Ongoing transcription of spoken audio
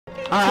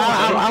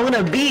I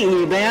wanna beat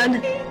you,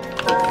 man.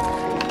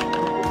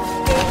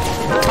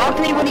 Talk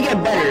to me when you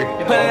get better.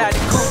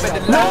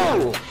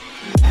 No!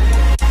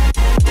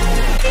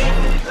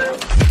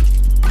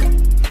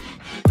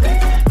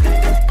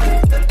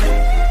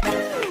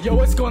 Yo,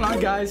 what's going on,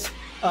 guys?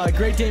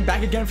 Gr8 Dane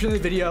back again for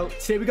another video.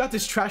 Today we got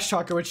this trash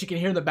talker, which you can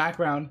hear in the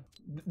background.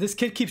 This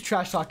kid keeps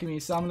trash talking me,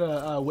 so I'm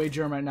gonna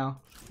wager him right now.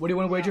 What do you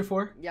want to wager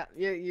for? Yeah,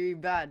 you're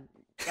bad.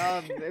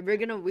 We're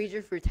gonna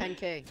wager for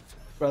 10K.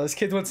 Bro, this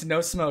kid wants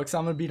no smoke, so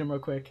I'm gonna beat him real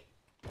quick.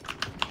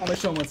 I'm gonna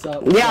show him what's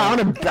up. Yeah,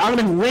 I'm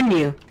gonna win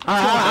you.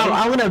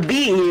 I wanna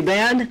beat you,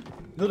 man.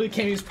 Literally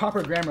can't use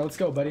proper grammar. Let's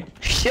go, buddy.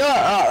 Shut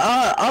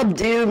up,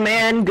 dude,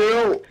 man,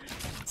 girl.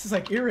 This is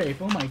like ear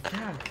rape. Oh my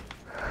god.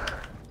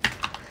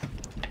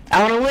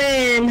 I wanna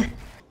win.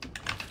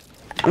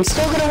 I'm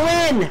still gonna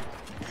win.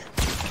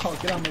 Oh,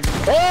 get on me.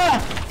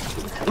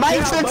 My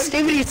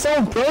sensitivity is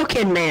so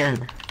broken,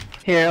 man.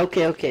 Here,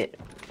 okay.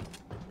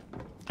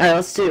 Alright,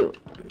 let's do.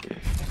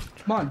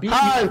 Come on, beat me.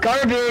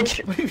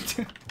 Garbage. What are you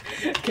doing?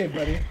 Okay,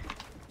 buddy.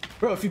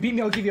 Bro, if you beat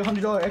me, I'll give you a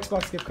 $100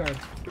 Xbox gift card.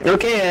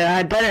 Okay,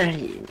 I better.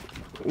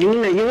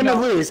 You're gonna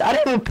lose. I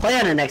don't even play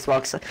on an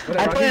Xbox.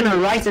 I play on a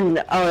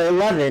Ryzen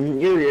 11.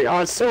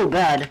 You're so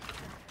bad.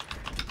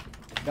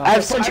 No, I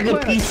have such a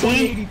good PC.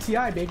 2080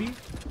 Ti, baby.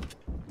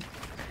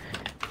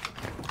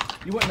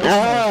 You want no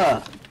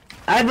smoke.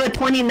 I have a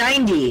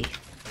 2090.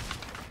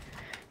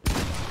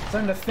 It's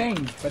not a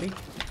thing, buddy.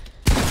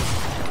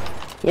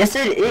 Yes,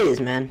 it is,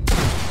 man.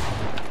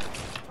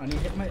 I need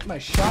to hit my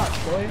shot,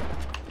 boy.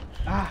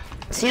 Ah.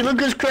 See, look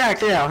who's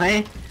cracked now,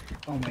 hey?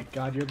 Oh my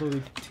god, you're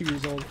literally 2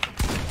 years old.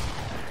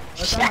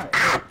 Shut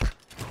up!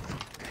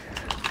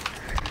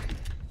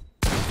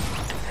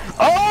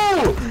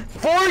 Oh!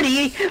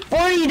 40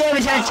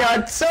 damage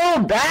headshot, so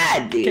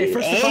bad, dude.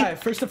 Okay,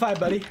 first to five,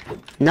 buddy.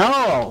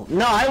 No,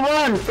 I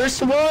won,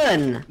 first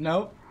one.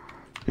 No.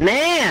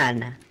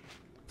 Man.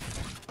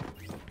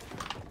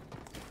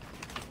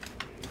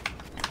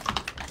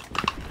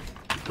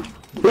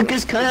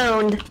 Lucas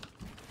Coned.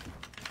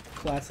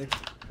 Classic.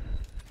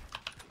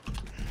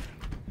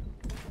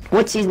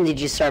 What season did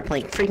you start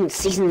playing? Freaking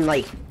season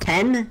like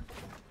 10?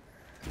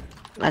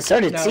 I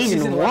started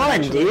season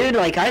 1, dude.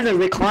 Like, I'm a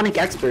Reclonic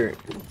expert.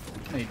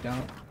 No, you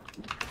don't.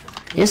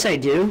 Yes, I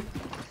do.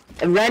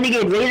 A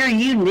Renegade Raider,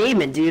 you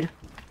name it, dude.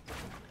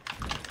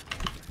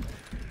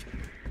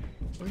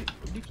 Where do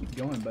you keep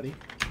going, buddy?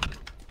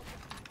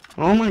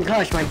 Oh my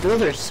gosh, my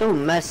builder's so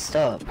messed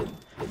up.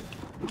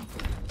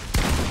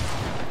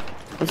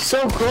 I'm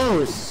so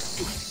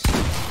close.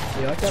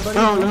 You like that, buddy?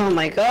 Oh no,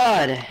 my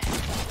god.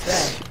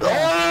 Yeah.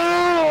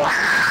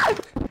 Oh!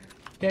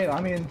 Okay,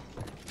 I mean,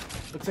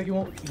 looks like you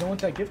don't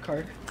want that gift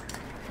card.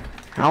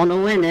 I want to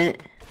win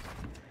it.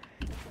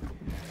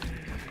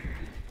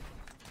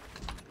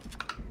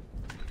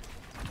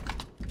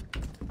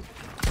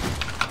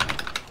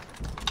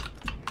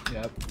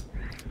 Yep.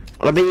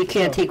 I bet you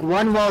can't take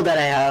one wall that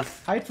I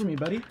have. Hide for me,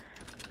 buddy.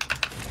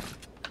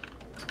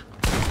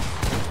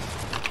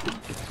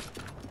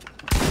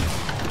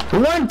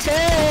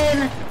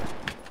 $110!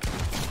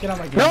 Get on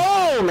my game.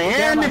 No,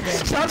 man!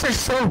 Shots are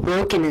so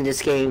broken in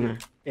this game.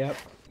 Yep.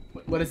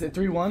 What is it,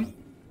 3-1?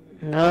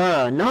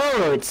 No,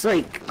 it's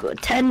like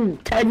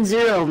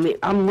 10-0.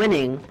 I'm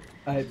winning.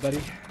 Alright,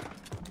 buddy.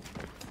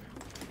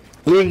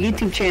 Your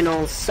YouTube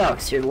channel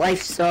sucks. Your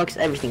life sucks.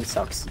 Everything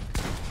sucks.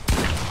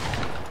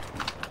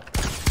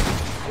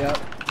 Yep.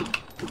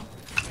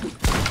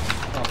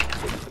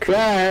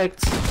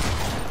 Correct.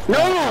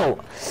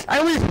 No!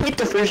 I was hit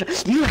the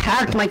first. You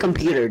hacked my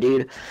computer,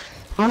 dude.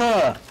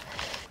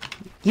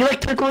 You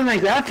like took away my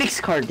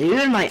graphics card,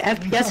 dude. My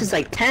FPS is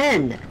like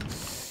 10.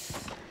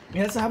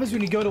 Yeah, that's what happens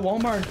when you go to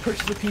Walmart and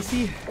purchase a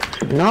PC.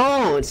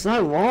 No, it's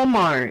not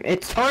Walmart.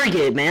 It's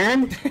Target,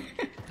 man.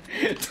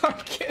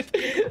 Target.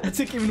 That's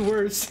like even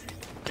worse.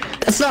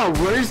 That's not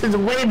worse. It's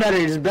way better.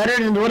 It's better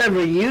than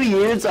whatever you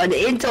use. An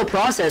Intel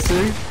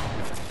processor.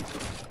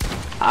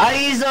 I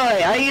use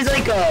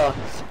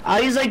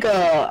like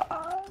a.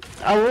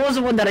 What was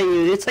the one that I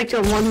used? It's like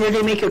the one where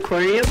they make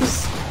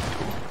aquariums.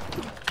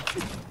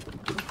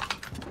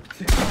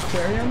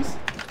 Aquariums?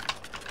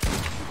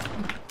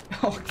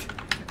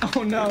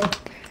 Oh no.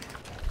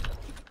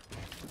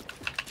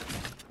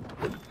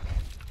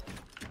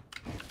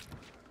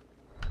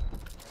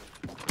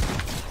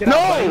 Get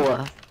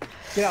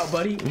out,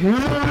 buddy.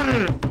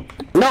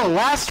 No,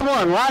 last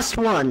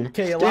one.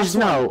 Okay, There's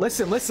no.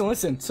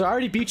 Listen. So I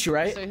already beat you,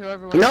 right?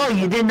 No,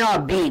 you did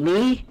not beat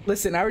me.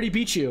 Listen, I already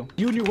beat you.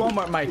 You and your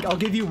Walmart mic. I'll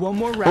give you one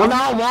more round. Well,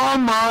 not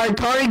Walmart,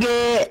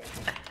 Target.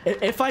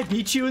 If I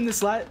beat you in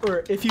this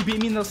or if you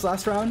beat me in this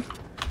last round,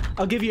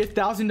 I'll give you a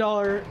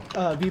 $1,000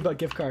 V-Buck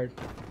gift card.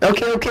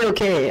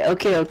 Okay.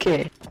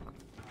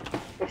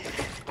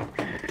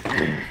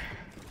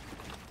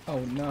 Oh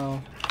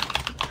no.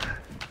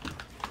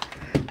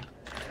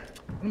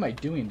 What am I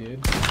doing,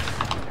 dude?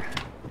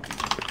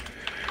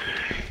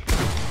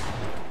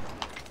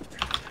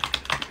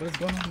 What is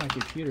going on with my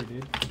computer,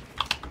 dude?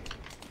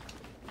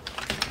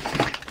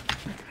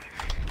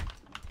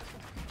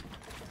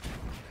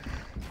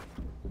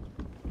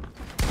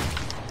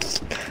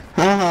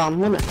 I'm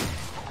gonna.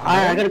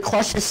 I gotta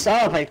clutch this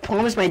up. I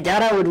promised my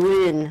dad I would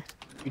win.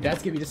 Your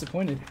dad's gonna be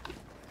disappointed.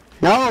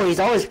 No, he's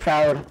always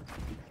proud.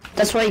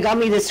 That's why he got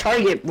me this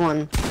target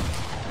one.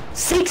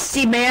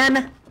 60,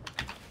 man.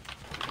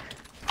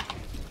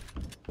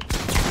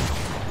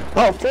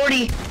 Oh,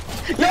 40.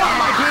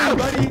 Yeah,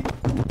 buddy.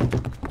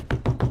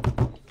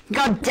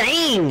 God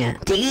dang,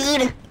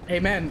 dude. Hey,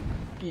 man.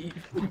 You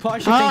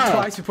probably should think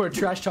twice before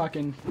trash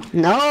talking.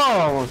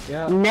 No.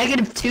 Yeah.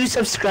 -2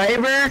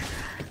 subscriber.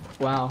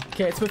 Wow.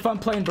 Okay, it's been fun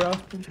playing, bro.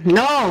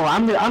 No,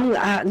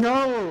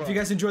 no. If you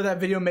guys enjoyed that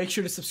video, make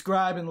sure to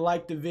subscribe and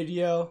like the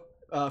video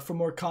for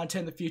more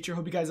content in the future.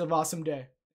 Hope you guys have an awesome day.